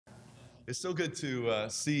It's so good to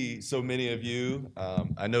see so many of you.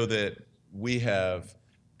 I know that we have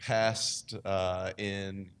passed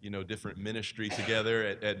in different ministry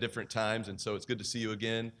together at different times, and so it's good to see you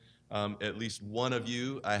again. At least one of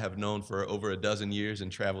you I have known for over a dozen years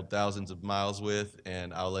and traveled thousands of miles with,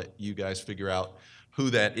 and I'll let you guys figure out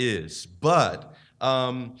who that is. But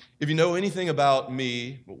if you know anything about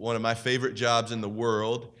me, one of my favorite jobs in the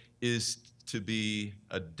world is to be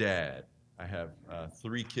a dad. I have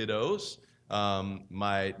three kiddos.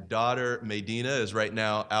 My daughter, Medina, is right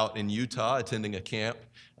now out in Utah attending a camp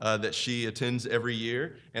that she attends every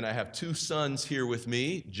year. And I have two sons here with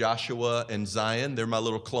me, Joshua and Zion. They're my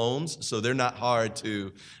little clones, so they're not hard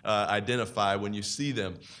to identify when you see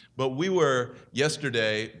them. But we were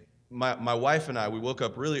yesterday, my wife and I, we woke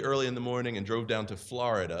up really early in the morning and drove down to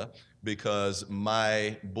Florida because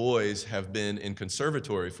my boys have been in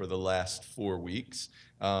conservatory for the last 4 weeks.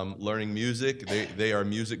 Learning music. They are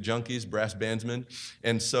music junkies, brass bandsmen.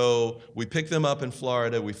 And so we picked them up in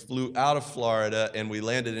Florida. We flew out of Florida and we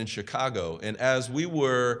landed in Chicago. And as we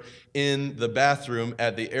were in the bathroom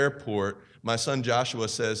at the airport, my son Joshua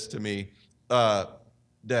says to me,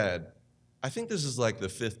 Dad, I think this is like the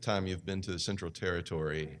 5th time you've been to the Central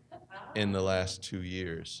Territory in the last 2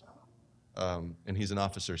 years. And he's an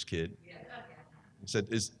officer's kid. He said,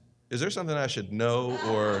 is there something I should know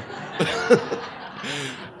or...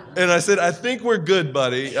 And I said, I think we're good,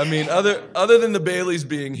 buddy. I mean, other than the Baileys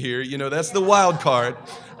being here, that's the wild card.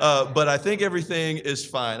 But I think everything is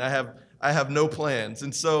fine. I have no plans.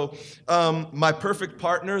 And so my perfect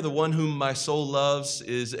partner, the one whom my soul loves,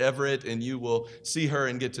 is Everett, and you will see her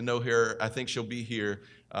and get to know her. I think she'll be here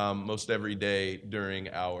most every day during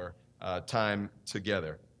our time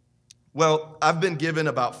together. Well, I've been given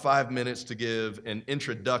about 5 minutes to give an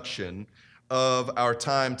introduction of our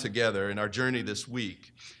time together and our journey this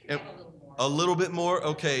week. And a little bit more?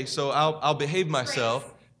 Okay, so I'll behave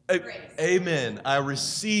myself. Amen. I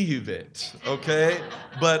receive it, okay?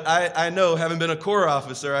 But I know, having been a Corps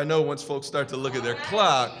officer, I know once folks start to look at their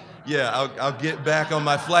clock, yeah, I'll get back on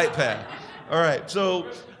my flight path. All right,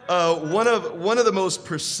 so one of the most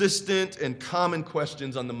persistent and common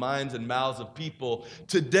questions on the minds and mouths of people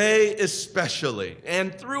today especially,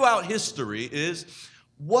 and throughout history, is,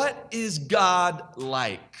 what is God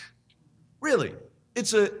like? Really,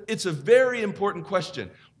 it's a very important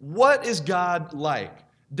question. What is God like?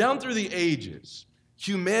 Down through the ages,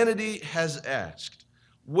 humanity has asked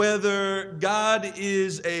whether God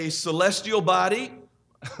is a celestial body.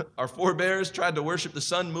 Our forebears tried to worship the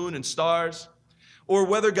sun, moon, and stars. Or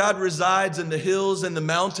whether God resides in the hills and the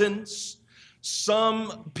mountains.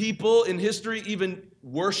 Some people in history even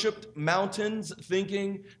worshiped mountains,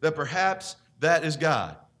 thinking that perhaps that is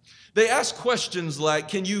God. They ask questions like,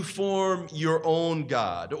 can you form your own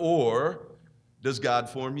God? Or, does God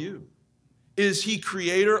form you? Is he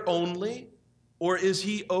creator only? Or is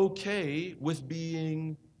he okay with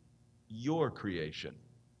being your creation?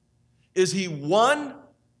 Is he one?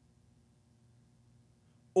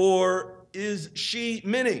 Or is she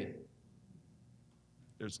many?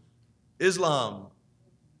 There's Islam,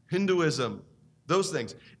 Hinduism, those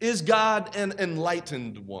things. Is God an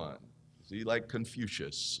enlightened one? Is he like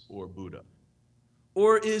Confucius or Buddha?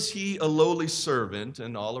 Or is he a lowly servant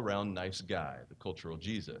and all-around nice guy, the cultural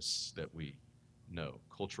Jesus that we know,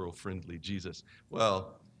 cultural friendly Jesus?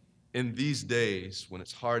 Well, in these days when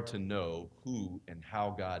it's hard to know who and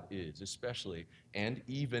how God is, especially and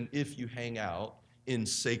even if you hang out in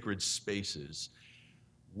sacred spaces,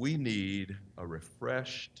 we need a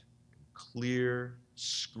refreshed, clear,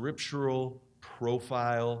 scriptural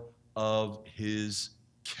profile of his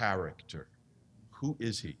character. Who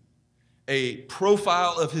is he? A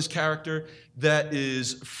profile of his character that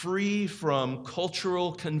is free from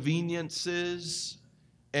cultural conveniences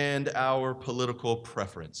and our political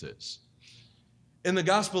preferences. In the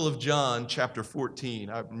Gospel of John, chapter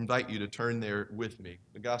 14, I invite you to turn there with me.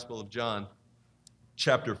 The Gospel of John,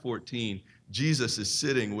 chapter 14, Jesus is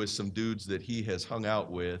sitting with some dudes that he has hung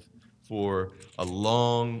out with for a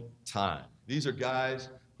long time. These are guys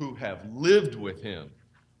who have lived with him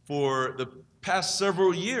for the past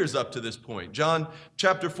several years up to this point. John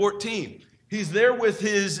chapter 14, he's there with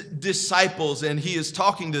his disciples and he is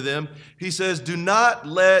talking to them. He says, do not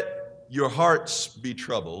let your hearts be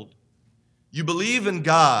troubled. You believe in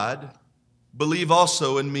God, believe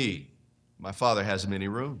also in me. My Father has many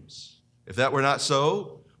rooms. If that were not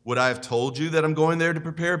so, would I have told you that I'm going there to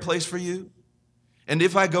prepare a place for you? And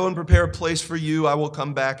if I go and prepare a place for you, I will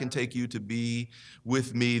come back and take you to be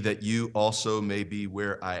with me, that you also may be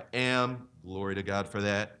where I am. Glory to God for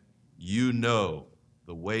that. You know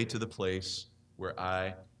the way to the place where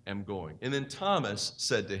I am going. And then Thomas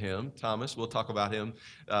said to him, Thomas, we'll talk about him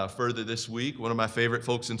further this week, one of my favorite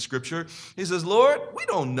folks in Scripture. He says, Lord, we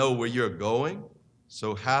don't know where you're going,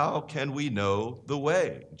 so how can we know the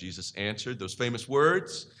way? Jesus answered those famous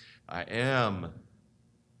words, I am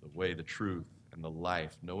the way, the truth, and the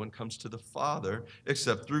life. No one comes to the Father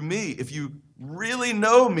except through me. If you really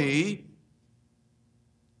know me,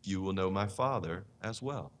 you will know my Father as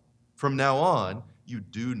well. From now on, you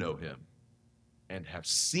do know him and have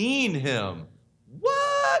seen him.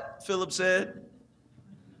 What? Philip said.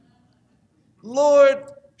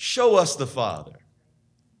 Lord, show us the Father,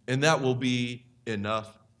 and that will be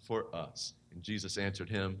enough for us. And Jesus answered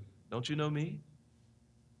him, don't you know me?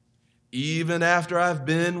 Even after I've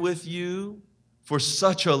been with you for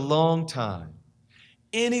such a long time,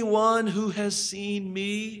 anyone who has seen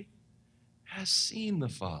me has seen the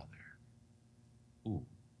Father. Ooh.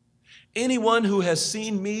 Anyone who has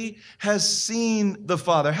seen me has seen the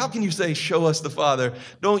Father. How can you say, show us the Father?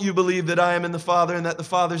 Don't you believe that I am in the Father and that the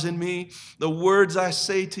Father's in me? The words I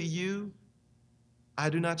say to you, I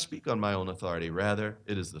do not speak on my own authority. Rather,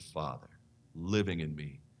 it is the Father living in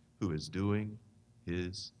me who is doing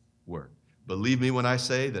his work. Believe me when I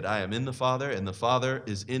say that I am in the Father and the Father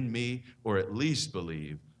is in me, or at least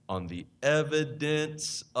believe on the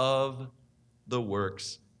evidence of the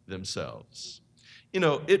works themselves. You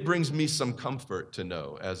know, it brings me some comfort to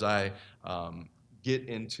know as I get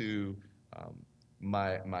into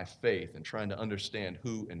my faith and trying to understand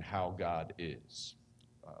who and how God is,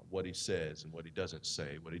 what he says and what he doesn't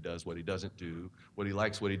say, what he does, what he doesn't do, what he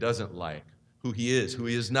likes, what he doesn't like, who he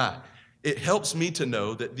is not. It helps me to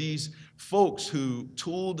know that these folks who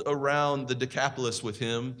tooled around the Decapolis with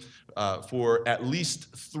him for at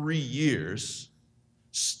least 3 years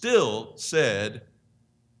still said,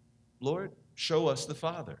 Lord, show us the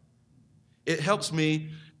Father. It helps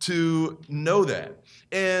me to know that.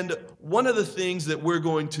 And one of the things that we're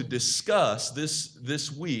going to discuss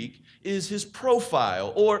this week is his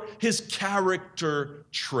profile or his character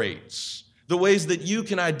traits, the ways that you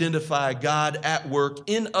can identify God at work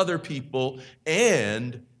in other people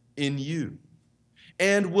and in you.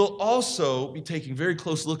 And we'll also be taking very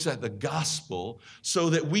close looks at the gospel so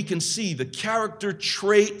that we can see the character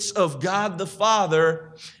traits of God the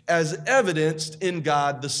Father as evidenced in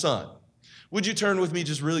God the Son. Would you turn with me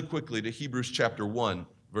just really quickly to Hebrews chapter 1,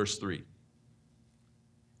 verse 3.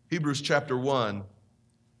 Hebrews chapter 1,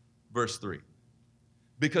 verse 3.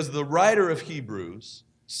 Because the writer of Hebrews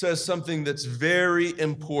says something that's very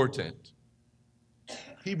important.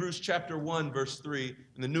 Hebrews chapter 1, verse 3,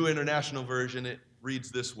 in the New International Version, it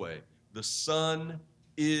reads this way: the Son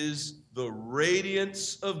is the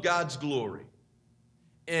radiance of God's glory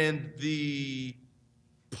and the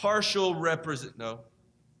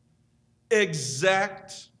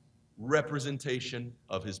exact representation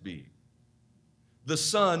of his being. The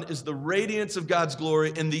Son is the radiance of God's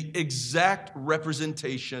glory and the exact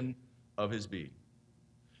representation of his being.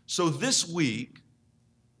 So this week,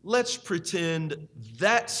 let's pretend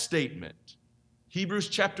that statement, Hebrews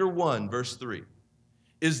chapter 1, verse 3,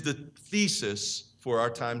 is the thesis for our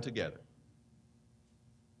time together.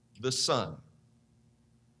 The Son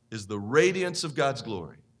is the radiance of God's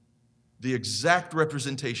glory, the exact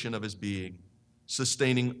representation of his being,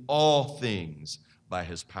 sustaining all things by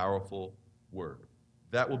his powerful word.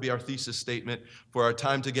 That will be our thesis statement for our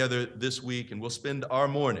time together this week, and we'll spend our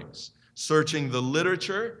mornings searching the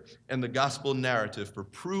literature and the gospel narrative for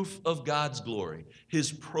proof of God's glory,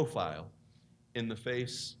 his profile in the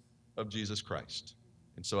face of Jesus Christ.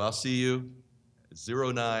 And so I'll see you at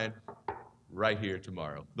 09 right here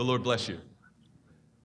tomorrow. The Lord bless you.